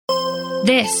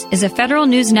This is a Federal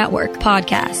News Network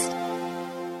podcast.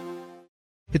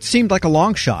 It seemed like a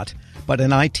long shot, but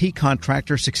an IT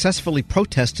contractor successfully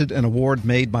protested an award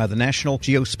made by the National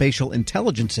Geospatial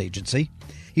Intelligence Agency,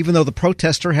 even though the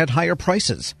protester had higher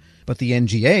prices. But the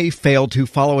NGA failed to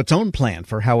follow its own plan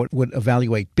for how it would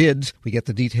evaluate bids. We get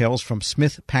the details from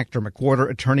Smith Pachter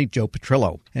McWhorter attorney Joe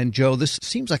Petrillo. And Joe, this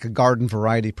seems like a garden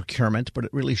variety procurement, but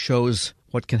it really shows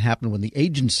what can happen when the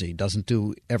agency doesn't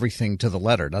do everything to the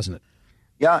letter, doesn't it?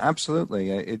 Yeah, absolutely.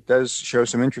 It does show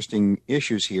some interesting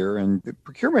issues here. And the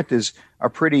procurement is a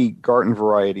pretty garden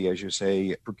variety, as you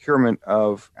say, procurement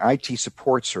of IT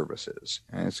support services.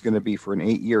 And it's going to be for an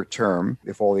 8-year term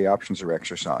if all the options are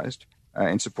exercised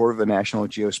in support of the National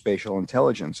Geospatial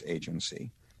Intelligence Agency.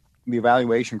 The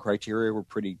evaluation criteria were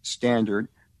pretty standard: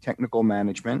 technical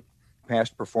management,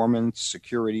 past performance,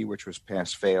 security, which was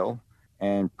pass-fail,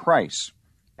 and price.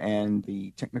 And the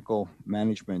technical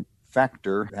management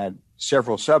factor had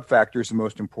several sub-factors, the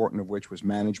most important of which was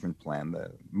management plan,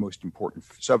 the most important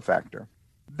sub-factor.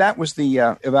 That was the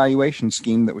evaluation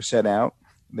scheme that was set out.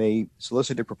 They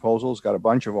solicited proposals, got a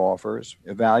bunch of offers,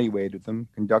 evaluated them,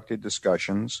 conducted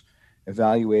discussions,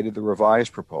 evaluated the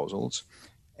revised proposals,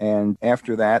 and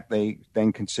after that, they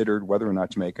then considered whether or not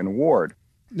to make an award.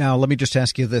 Now, let me just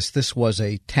ask you this. This was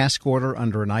a task order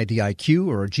under an IDIQ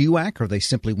or a GWAC, or they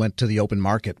simply went to the open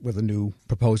market with a new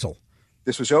proposal?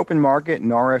 This was open market, an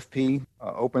RFP,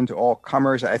 open to all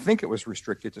comers. I think it was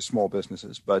restricted to small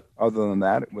businesses, but other than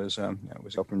that, it was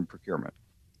open procurement.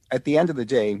 At the end of the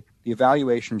day, the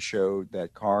evaluation showed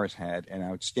that CARS had an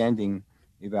outstanding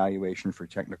evaluation for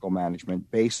technical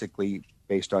management, basically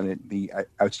based on the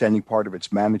outstanding part of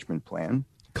its management plan.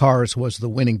 CARS was the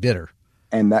winning bidder.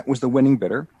 And that was the winning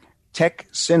bidder.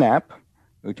 TechSynap,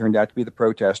 who turned out to be the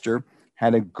protester,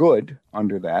 had a good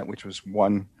under that, which was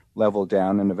one level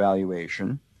down in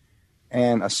evaluation,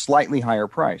 and a slightly higher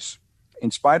price. In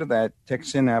spite of that,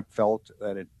 TechSynap felt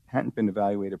that it hadn't been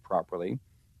evaluated properly,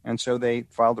 and so they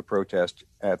filed a protest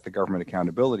at the Government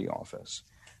Accountability Office.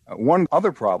 One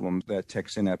other problem that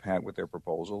TechSynap had with their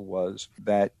proposal was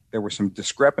that there were some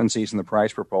discrepancies in the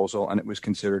price proposal, and it was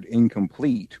considered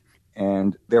incomplete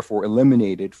and therefore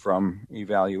eliminated from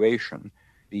evaluation.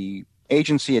 The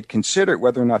agency had considered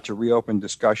whether or not to reopen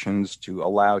discussions to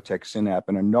allow TechSynap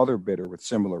and another bidder with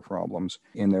similar problems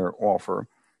in their offer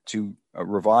to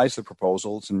revise the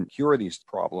proposals and cure these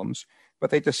problems. But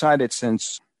they decided,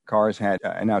 since CARS had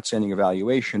an outstanding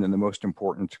evaluation and the most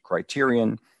important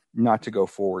criterion, not to go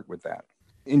forward with that.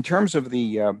 In terms of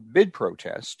the bid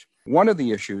protest, one of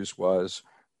the issues was,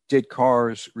 did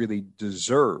CARS really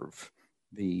deserve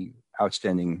the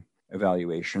outstanding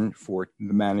evaluation for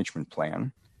the management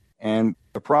plan? And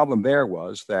the problem there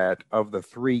was that of the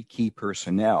 3 key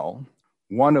personnel,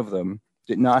 one of them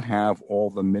did not have all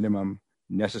the minimum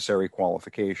necessary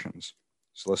qualifications.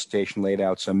 Solicitation laid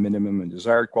out some minimum and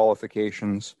desired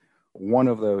qualifications. One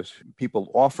of those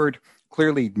people offered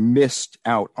clearly missed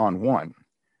out on one.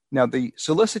 Now, the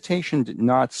solicitation did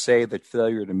not say that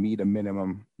failure to meet a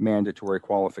minimum mandatory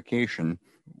qualification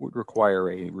would require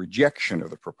a rejection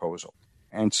of the proposal.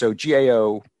 And so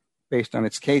GAO, based on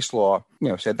its case law,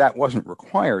 said that wasn't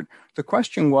required. The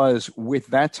question was, with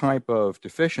that type of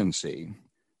deficiency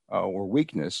or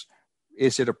weakness,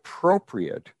 is it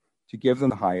appropriate to give them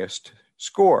the highest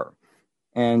score?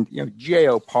 And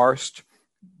GAO parsed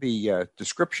the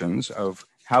descriptions of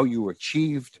how you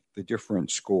achieved the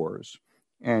different scores.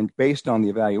 And based on the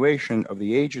evaluation of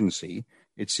the agency,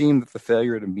 it seemed that the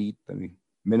failure to meet the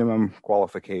minimum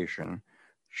qualification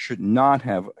should not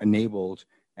have enabled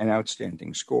an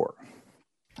outstanding score.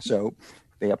 So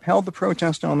they upheld the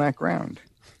protest on that ground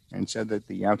and said that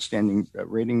the outstanding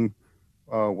rating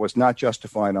was not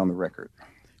justified on the record.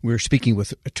 We're speaking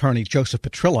with attorney Joseph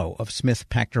Petrillo of Smith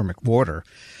Pachter McWhorter.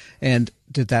 And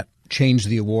did that change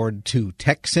the award to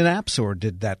TechSynap, or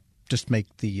did that just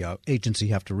make the agency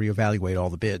have to reevaluate all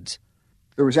the bids?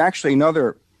 There was actually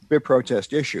another bid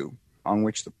protest issue on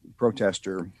which the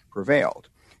protester prevailed,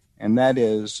 and that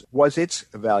is, was its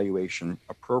evaluation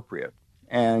appropriate?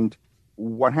 And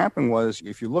what happened was,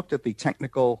 if you looked at the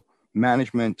technical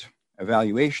management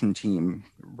evaluation team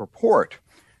report,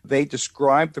 they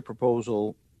described the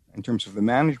proposal in terms of the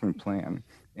management plan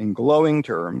in glowing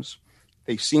terms.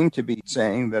 They seemed to be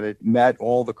saying that it met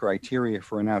all the criteria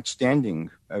for an outstanding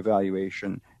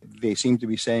evaluation. They seemed to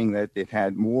be saying that it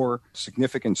had more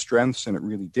significant strengths than it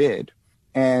really did.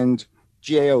 And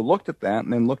GAO looked at that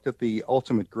and then looked at the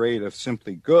ultimate grade of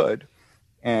simply good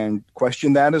and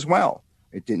questioned that as well.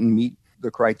 It didn't meet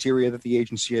the criteria that the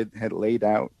agency had laid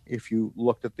out if you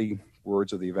looked at the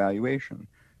words of the evaluation.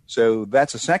 So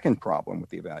that's a second problem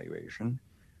with the evaluation.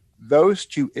 Those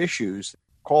two issues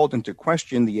called into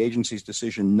question the agency's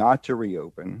decision not to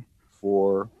reopen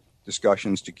for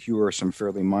discussions to cure some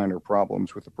fairly minor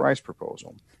problems with the price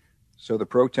proposal. So the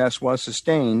protest was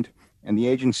sustained, and the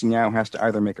agency now has to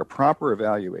either make a proper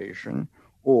evaluation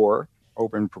or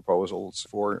open proposals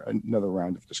for another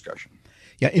round of discussion.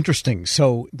 Yeah, interesting.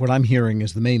 So what I'm hearing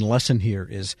is the main lesson here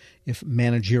is if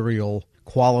managerial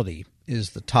quality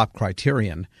is the top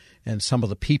criterion and some of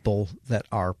the people that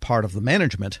are part of the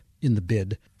management in the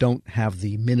bid don't have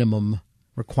the minimum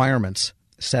requirements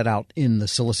set out in the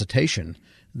solicitation,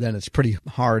 then it's pretty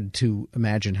hard to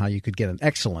imagine how you could get an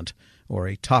excellent or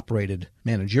a top-rated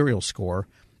managerial score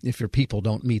if your people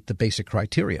don't meet the basic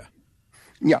criteria.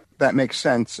 Yeah, that makes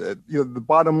sense. The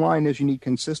bottom line is you need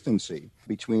consistency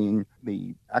between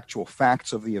the actual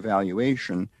facts of the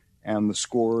evaluation and the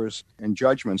scores and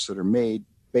judgments that are made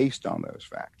based on those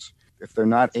facts. If they're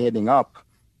not adding up,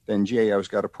 then GAO's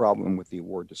got a problem with the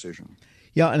award decision.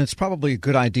 Yeah, and it's probably a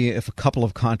good idea if a couple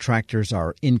of contractors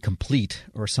are incomplete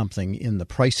or something in the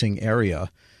pricing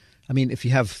area. I mean, if you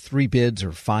have 3 bids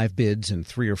or 5 bids and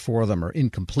 3 or 4 of them are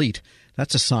incomplete,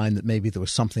 that's a sign that maybe there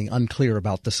was something unclear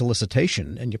about the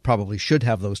solicitation, and you probably should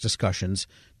have those discussions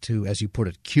to, as you put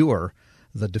it, cure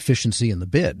the deficiency in the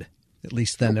bid. At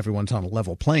least then everyone's on a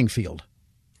level playing field.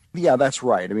 Yeah, that's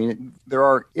right. I mean, there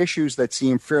are issues that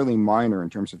seem fairly minor in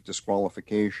terms of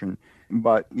disqualification,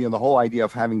 but the whole idea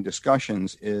of having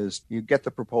discussions is you get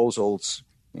the proposals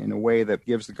in a way that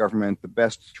gives the government the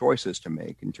best choices to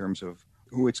make in terms of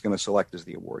who it's going to select as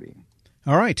the awardee.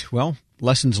 All right. Well,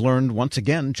 lessons learned once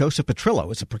again. Joseph Petrillo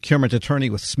is a procurement attorney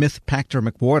with Smith, Pachter,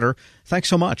 McWhorter. Thanks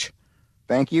so much.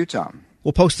 Thank you, Tom.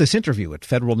 We'll post this interview at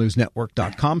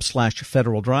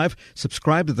federalnewsnetwork.com/Federal Drive.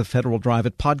 Subscribe to the Federal Drive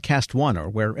at Podcast One or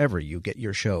wherever you get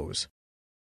your shows.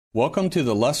 Welcome to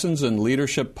the Lessons in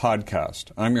Leadership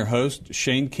podcast. I'm your host,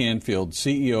 Shane Canfield,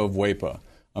 CEO of WEPA.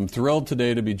 I'm thrilled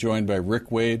today to be joined by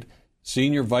Rick Wade,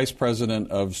 Senior Vice President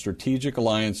of Strategic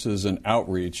Alliances and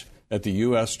Outreach at the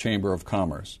U.S. Chamber of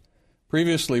Commerce.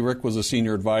 Previously, Rick was a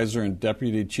Senior Advisor and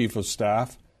Deputy Chief of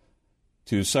Staff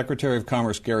to Secretary of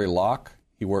Commerce Gary Locke.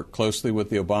 He worked closely with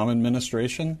the Obama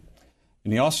administration,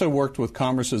 and he also worked with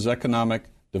Commerce's Economic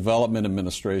Development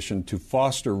Administration to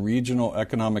foster regional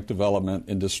economic development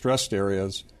in distressed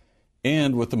areas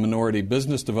and with the Minority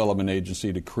Business Development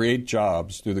Agency to create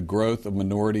jobs through the growth of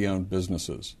minority-owned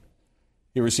businesses.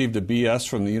 He received a BS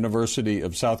from the University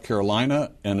of South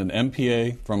Carolina and an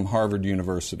MPA from Harvard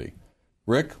University.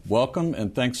 Rick, welcome,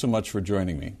 and thanks so much for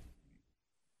joining me.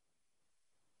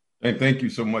 And thank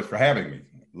you so much for having me.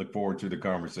 Look forward to the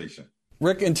conversation.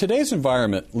 Rick, in today's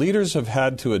environment, leaders have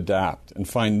had to adapt and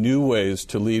find new ways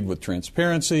to lead with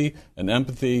transparency and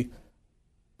empathy.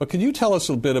 But can you tell us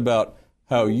a bit about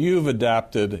how you've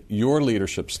adapted your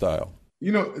leadership style?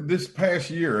 This past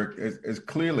year has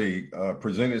clearly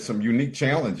presented some unique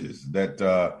challenges that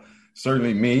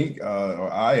certainly me,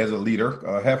 or I as a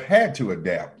leader, have had to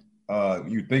adapt.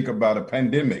 You think about a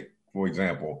pandemic, for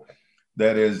example,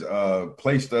 that has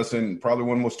placed us in probably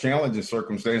one of the most challenging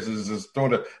circumstances is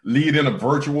sort of lead in a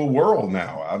virtual world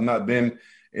now. I've not been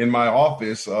in my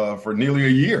office for nearly a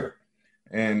year.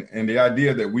 And the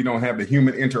idea that we don't have the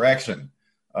human interaction,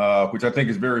 which I think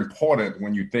is very important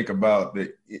when you think about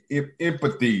the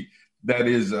empathy that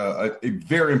is a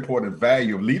very important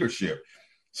value of leadership.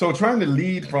 So trying to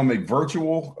lead from a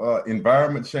virtual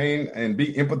environment, Shane, and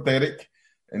be empathetic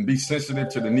and be sensitive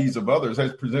to the needs of others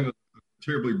has presented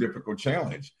terribly difficult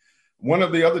challenge. One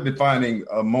of the other defining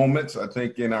moments, I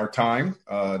think, in our time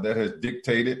that has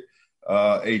dictated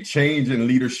a change in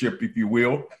leadership, if you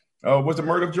will, was the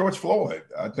murder of George Floyd.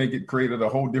 I think it created a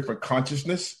whole different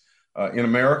consciousness in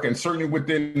America and certainly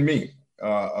within me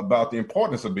about the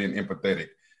importance of being empathetic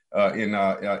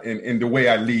in the way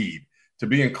I lead, to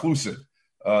be inclusive,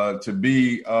 to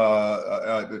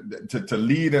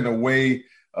lead in a way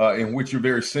in which you're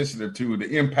very sensitive to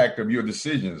the impact of your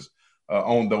decisions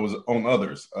on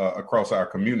others across our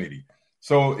community.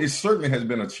 So it certainly has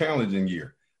been a challenging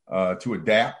year to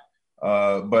adapt,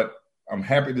 but I'm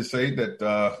happy to say that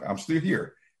I'm still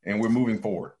here and we're moving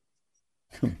forward.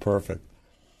 Perfect.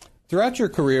 Throughout your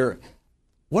career,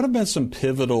 what have been some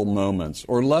pivotal moments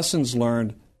or lessons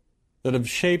learned that have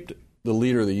shaped the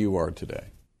leader that you are today?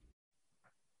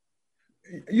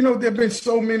 There have been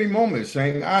so many moments,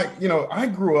 Shane. I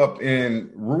grew up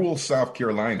in rural South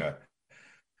Carolina.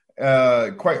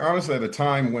 Quite honestly, at a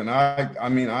time when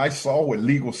I saw what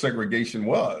legal segregation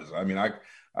was.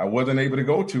 I wasn't able to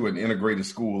go to an integrated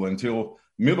school until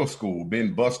middle school,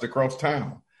 being bused across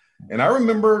town. And I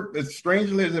remember, as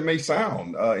strangely as it may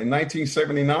sound, in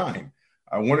 1979,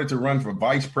 I wanted to run for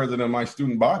vice president of my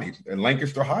student body at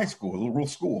Lancaster High School, a little rural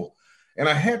school. And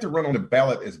I had to run on the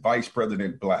ballot as vice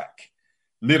president black,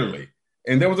 literally.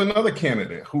 And there was another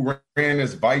candidate who ran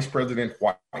as vice president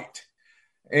white.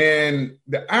 And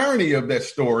the irony of that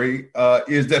story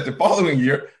is that the following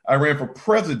year, I ran for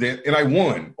president and I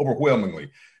won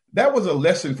overwhelmingly. That was a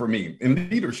lesson for me in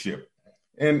leadership.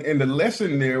 And the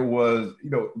lesson there was,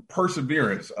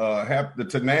 perseverance, have the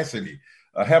tenacity,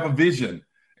 have a vision,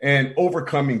 and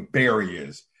overcoming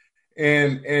barriers.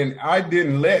 And I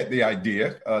didn't let the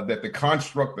idea that the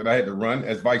construct that I had to run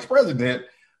as vice president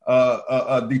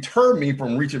deter me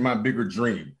from reaching my bigger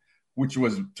dream, which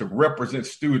was to represent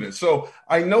students. So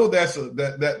I know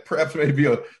that perhaps may be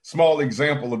a small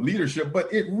example of leadership,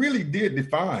 but it really did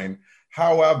define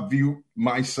how I view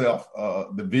myself,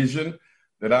 the vision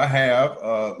that I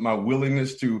have, my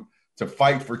willingness to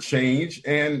fight for change.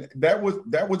 And that was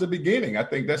the beginning. I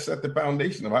think that set the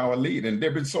foundation of how I lead. And there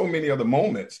have been so many other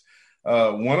moments.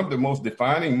 One of the most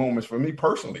defining moments for me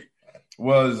personally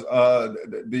was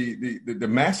the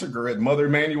massacre at Mother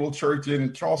Emanuel Church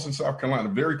in Charleston, South Carolina.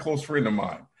 A very close friend of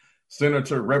mine,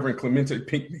 Senator Reverend Clemente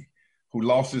Pinckney, who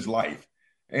lost his life.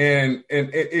 And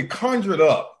it conjured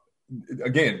up,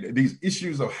 again, these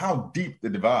issues of how deep the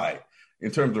divide in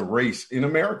terms of race in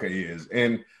America is.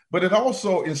 But it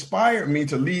also inspired me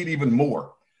to lead even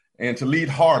more and to lead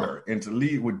harder and to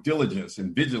lead with diligence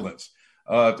and vigilance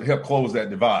to help close that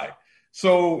divide.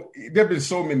 So there have been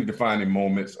so many defining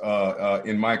moments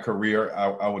in my career.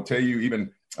 I will tell you,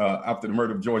 even after the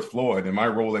murder of George Floyd and my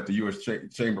role at the U.S.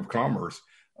 Chamber of Commerce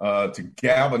to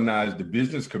galvanize the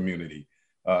business community,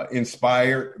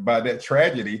 inspired by that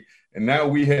tragedy. And now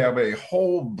we have a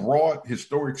whole broad,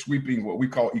 historic, sweeping, what we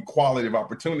call equality of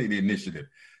opportunity initiative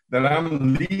that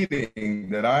I'm leading,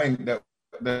 that I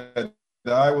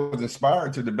was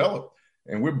inspired to develop.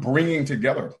 And we're bringing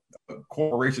together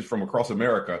corporations from across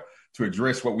America to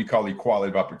address what we call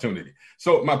equality of opportunity.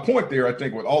 So my point there, I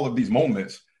think, with all of these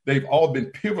moments, they've all been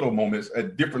pivotal moments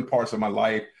at different parts of my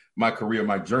life, my career,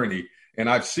 my journey. And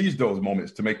I've seized those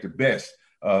moments to make the best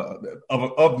of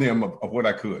what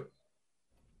I could.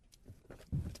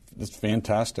 It's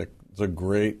fantastic. It's a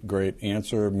great, great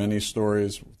answer. Many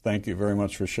stories. Thank you very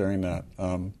much for sharing that.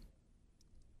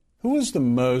 Who is the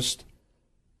most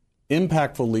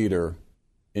impactful leader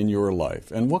in your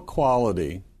life, and what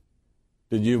quality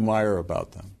did you admire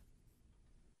about them?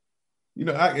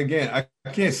 I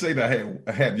can't say that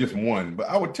I had just one, but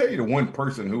I would tell you the one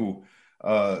person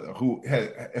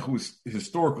whose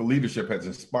historical leadership has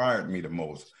inspired me the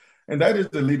most, and that is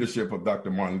the leadership of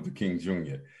Dr. Martin Luther King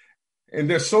Jr. And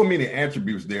there's so many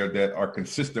attributes there that are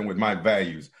consistent with my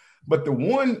values. But the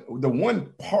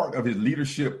one part of his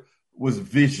leadership was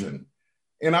vision.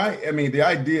 And I mean, the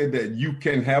idea that you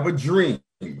can have a dream,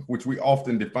 which we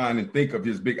often define and think of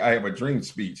his big "I have a dream"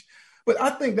 speech. But I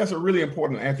think that's a really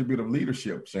important attribute of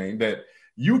leadership, Shane, that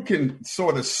you can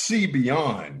sort of see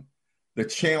beyond the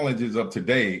challenges of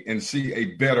today and see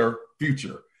a better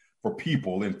future for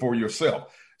people and for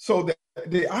yourself. So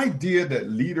the idea that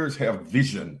leaders have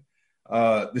vision,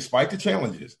 despite the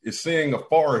challenges, is seeing a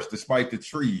forest despite the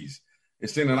trees,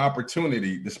 it's seeing an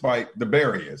opportunity despite the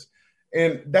barriers.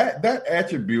 And that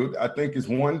attribute, I think, is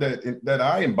one that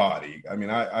I embody. I mean,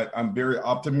 I'm very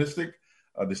optimistic,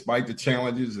 despite the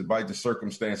challenges, despite the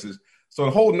circumstances. So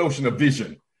the whole notion of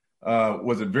vision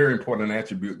was a very important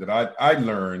attribute that I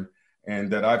learned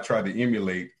and that I've tried to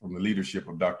emulate from the leadership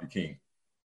of Dr. King.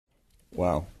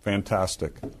 Wow,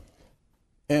 fantastic.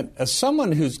 And as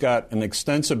someone who's got an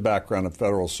extensive background in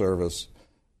federal service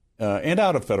and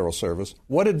out of federal service,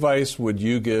 what advice would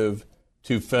you give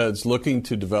to feds looking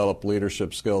to develop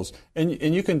leadership skills? And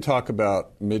you can talk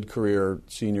about mid-career,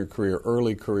 senior career,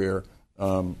 early career.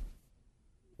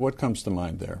 What comes to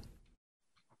mind there?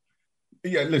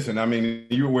 Yeah, listen, I mean,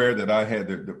 you're aware that I had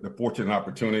the fortunate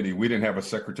opportunity. We didn't have a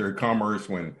Secretary of Commerce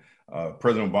when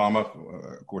President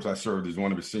Obama, of course, I served as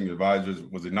one of his senior advisors,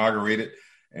 was inaugurated.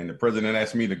 And the president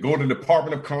asked me to go to the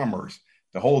Department of Commerce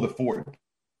to hold the fort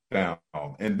down.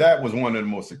 And that was one of the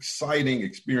most exciting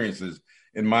experiences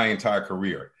in my entire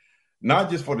career, not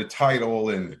just for the title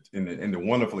and the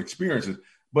wonderful experiences,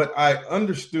 but I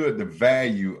understood the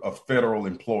value of federal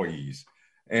employees.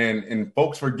 And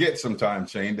folks forget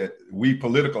sometimes, Shane, that we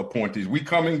political appointees, we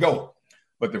come and go.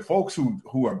 But the folks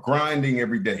who are grinding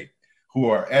every day, who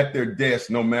are at their desk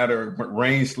no matter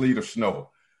rain, sleet, or snow,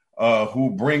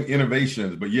 who bring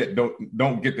innovations, but yet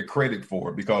don't get the credit for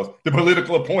it because the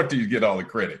political appointees get all the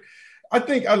credit. I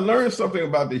think I learned something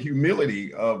about the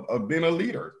humility of being a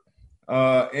leader.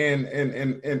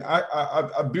 And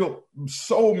I built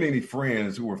so many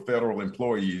friends who were federal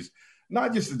employees,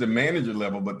 not just at the manager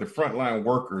level, but the frontline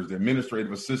workers, the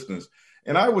administrative assistants.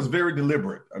 And I was very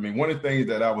deliberate. I mean, one of the things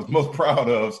that I was most proud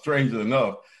of, strangely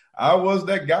enough, I was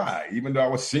that guy, even though I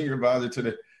was senior advisor to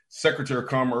the Secretary of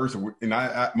Commerce, and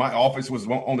my office was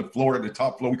on the floor, at the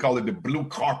top floor. We call it the blue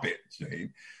carpet,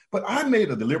 Shane. But I made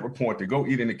a deliberate point to go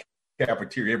eat in the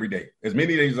cafeteria every day, as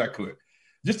many days as I could,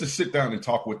 just to sit down and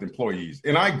talk with employees.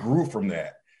 And I grew from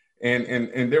that.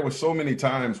 And there were so many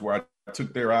times where I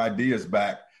took their ideas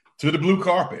back to the blue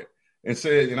carpet and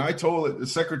said, and I told the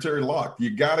Secretary Locke,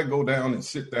 you got to go down and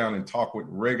sit down and talk with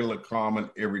regular, common,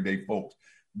 everyday folks.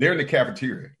 They're in the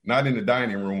cafeteria, not in the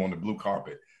dining room on the blue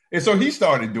carpet. And so he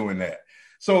started doing that.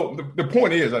 So the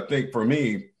point is, I think for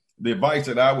me, the advice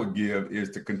that I would give is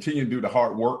to continue to do the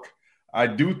hard work. I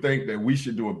do think that we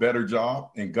should do a better job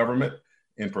in government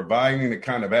in providing the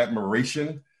kind of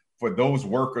admiration for those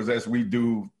workers as we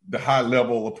do the high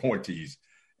level appointees.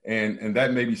 And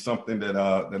that may be something that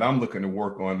I'm looking to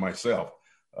work on myself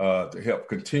to help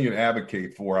continue to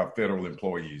advocate for our federal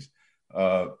employees.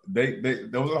 Those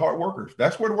are hard workers.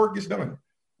 That's where the work gets done.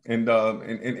 And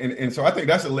so I think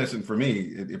that's a lesson for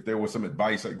me. If there was some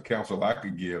advice and counsel I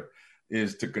could give,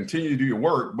 is to continue to do your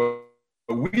work,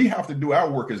 but we have to do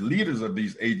our work as leaders of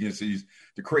these agencies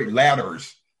to create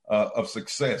ladders of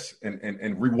success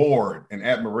and reward and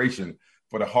admiration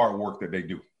for the hard work that they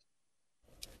do.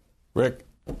 Rick,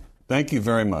 thank you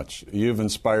very much. You've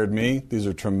inspired me. These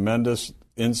are tremendous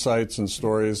insights and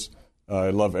stories.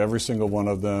 I love every single one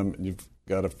of them. You've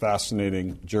got a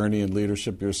fascinating journey in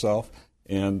leadership yourself.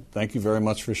 And thank you very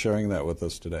much for sharing that with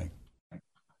us today.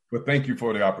 Well, thank you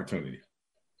for the opportunity.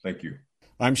 Thank you.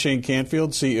 I'm Shane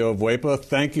Canfield, CEO of WEPA.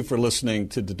 Thank you for listening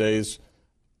to today's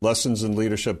Lessons in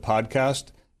Leadership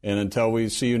podcast. And until we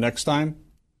see you next time,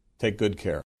 take good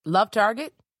care. Love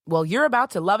Target? Well, you're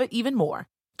about to love it even more.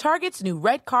 Target's new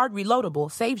Red Card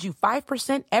Reloadable saves you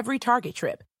 5% every Target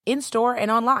trip, in-store and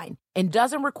online, and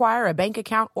doesn't require a bank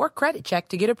account or credit check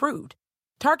to get approved.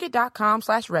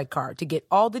 Target.com/redcard to get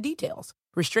all the details.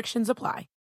 Restrictions apply.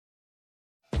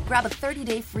 Grab a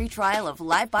 30-day free trial of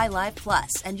Live by Live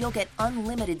Plus, and you'll get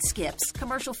unlimited skips,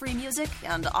 commercial-free music,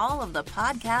 and all of the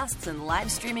podcasts and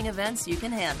live streaming events you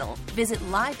can handle. Visit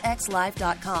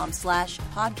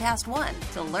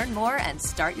livexlive.com/podcast1 to learn more and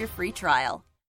start your free trial.